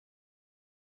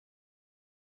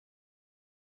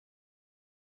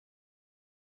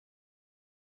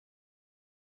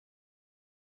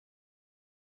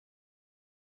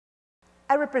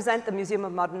I represent the Museum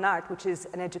of Modern Art, which is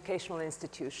an educational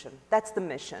institution. That's the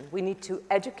mission. We need to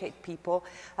educate people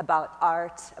about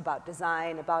art, about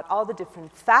design, about all the different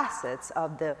facets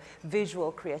of the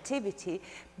visual creativity,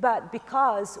 but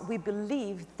because we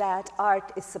believe that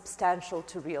art is substantial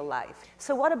to real life.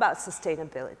 So what about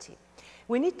sustainability?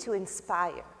 We need to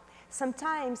inspire,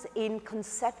 sometimes in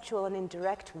conceptual and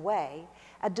indirect way,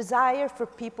 a desire for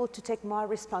people to take more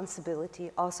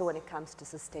responsibility also when it comes to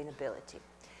sustainability.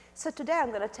 So today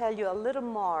I'm going to tell you a little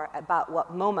more about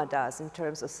what MOMA does in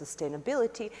terms of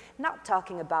sustainability, not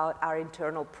talking about our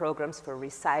internal programs for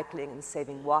recycling and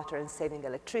saving water and saving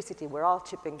electricity. We're all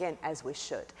chipping in as we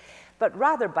should. But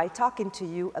rather by talking to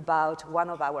you about one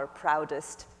of our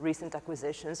proudest recent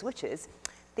acquisitions, which is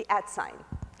the @sign.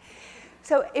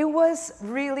 So it was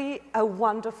really a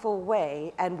wonderful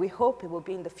way, and we hope it will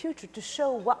be in the future, to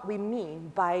show what we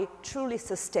mean by truly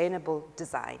sustainable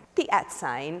design. The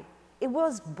 @sign, it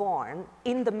was born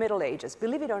in the Middle Ages.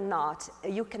 Believe it or not,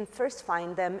 you can first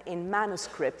find them in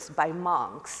manuscripts by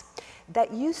monks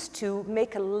that used to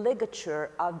make a ligature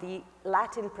of the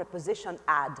Latin preposition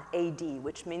ad,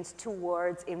 which means two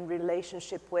words in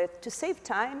relationship with, to save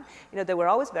time. You know, they were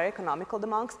always very economical, the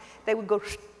monks. They would go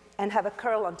and have a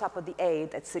curl on top of the A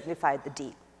that signified the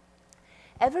D.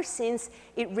 Ever since,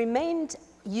 it remained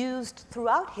used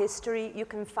throughout history. You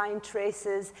can find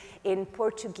traces in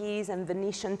Portuguese and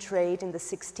Venetian trade in the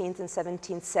 16th and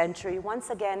 17th century.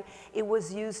 Once again, it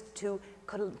was used to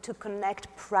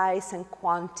connect price and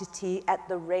quantity at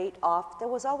the rate of. There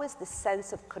was always this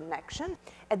sense of connection.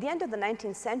 At the end of the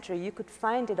 19th century, you could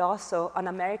find it also on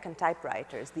American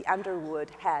typewriters. The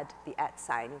Underwood had the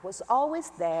 @sign. It was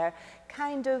always there,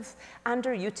 kind of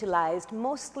underutilized,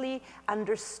 mostly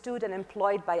understood and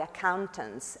employed by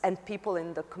accountants and people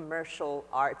in the commercial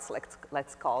arts,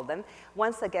 let's call them,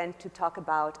 once again to talk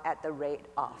about at the rate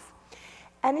of.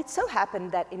 And it so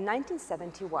happened that in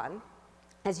 1971,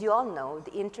 as you all know,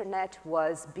 the internet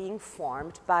was being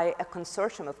formed by a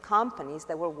consortium of companies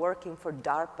that were working for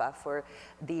DARPA, for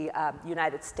the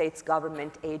United States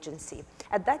government agency.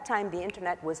 At that time, the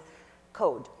internet was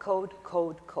code,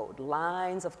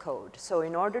 lines of code. So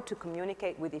in order to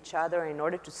communicate with each other, in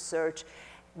order to search,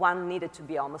 one needed to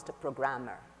be almost a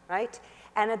programmer, right?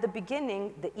 And at the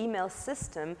beginning, the email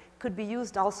system could be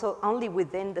used also only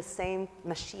within the same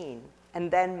machine,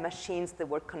 and then machines that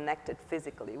were connected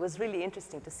physically. It was really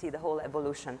interesting to see the whole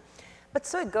evolution. But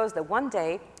so it goes that one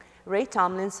day, Ray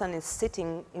Tomlinson is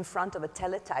sitting in front of a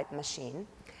teletype machine,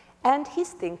 and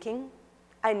he's thinking,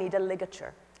 I need a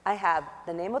ligature. I have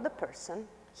the name of the person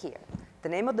here, the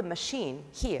name of the machine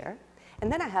here,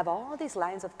 and then I have all these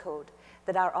lines of code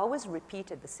that are always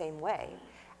repeated the same way.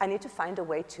 I need to find a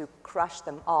way to crush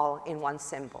them all in one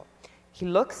symbol. He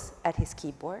looks at his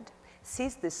keyboard,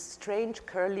 sees this strange,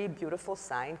 curly, beautiful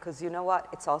sign, because you know what,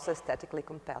 it's also aesthetically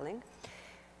compelling,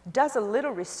 does a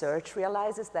little research,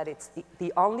 realizes that it's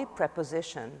the only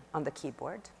preposition on the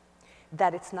keyboard,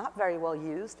 that it's not very well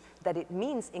used, that it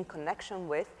means in connection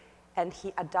with, and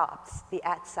he adopts the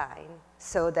 @sign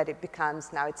so that it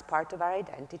becomes, now it's part of our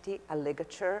identity, a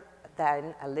ligature,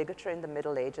 then a ligature in the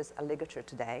Middle Ages, a ligature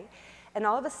today, and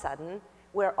all of a sudden,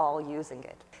 we're all using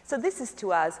it. So this is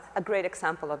to us a great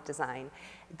example of design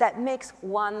that makes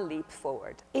one leap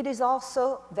forward. It is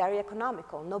also very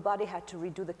economical. Nobody had to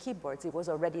redo the keyboards. It was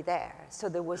already there. So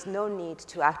there was no need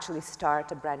to actually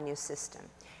start a brand new system.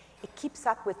 It keeps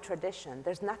up with tradition.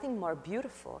 There's nothing more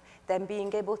beautiful than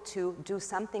being able to do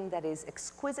something that is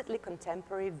exquisitely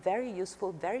contemporary, very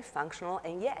useful, very functional,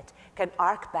 and yet can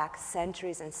arc back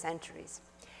centuries and centuries.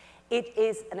 It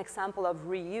is an example of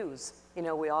reuse. You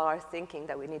know, we all are thinking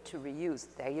that we need to reuse.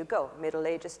 There you go. Middle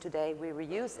Ages today, we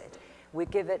reuse it. We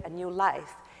give it a new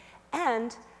life.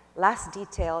 And last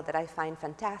detail that I find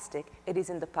fantastic, it is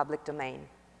in the public domain.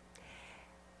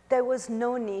 There was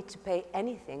no need to pay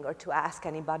anything or to ask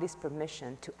anybody's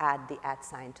permission to add the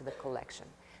 @sign to the collection.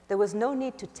 There was no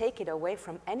need to take it away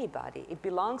from anybody. It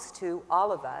belongs to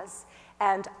all of us.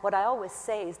 And what I always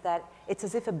say is that it's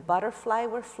as if a butterfly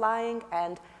were flying,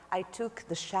 and I took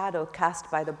the shadow cast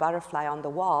by the butterfly on the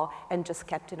wall and just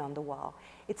kept it on the wall.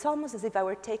 It's almost as if I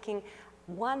were taking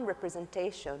one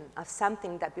representation of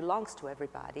something that belongs to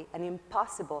everybody, an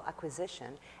impossible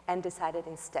acquisition, and decided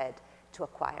instead to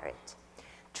acquire it.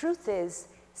 Truth is,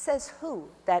 says who,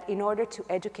 that in order to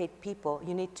educate people,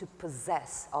 you need to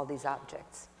possess all these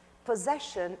objects.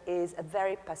 Possession is a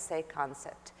very passé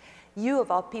concept. You,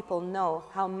 of all people, know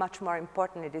how much more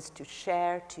important it is to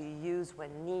share, to use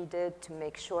when needed, to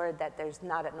make sure that there's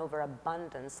not an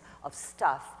overabundance of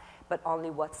stuff, but only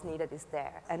what's needed is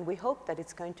there. And we hope that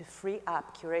it's going to free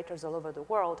up curators all over the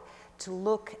world to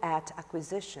look at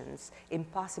acquisitions,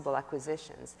 impossible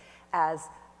acquisitions, as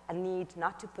a need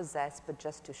not to possess, but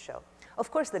just to show.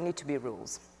 Of course, there need to be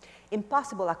rules.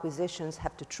 Impossible acquisitions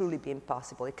have to truly be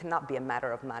impossible. It cannot be a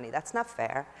matter of money. That's not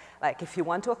fair. Like, if you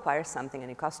want to acquire something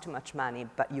and it costs too much money,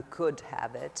 but you could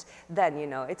have it, then, you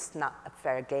know, it's not a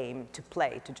fair game to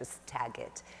play, to just tag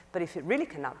it. But if it really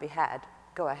cannot be had,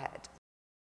 go ahead.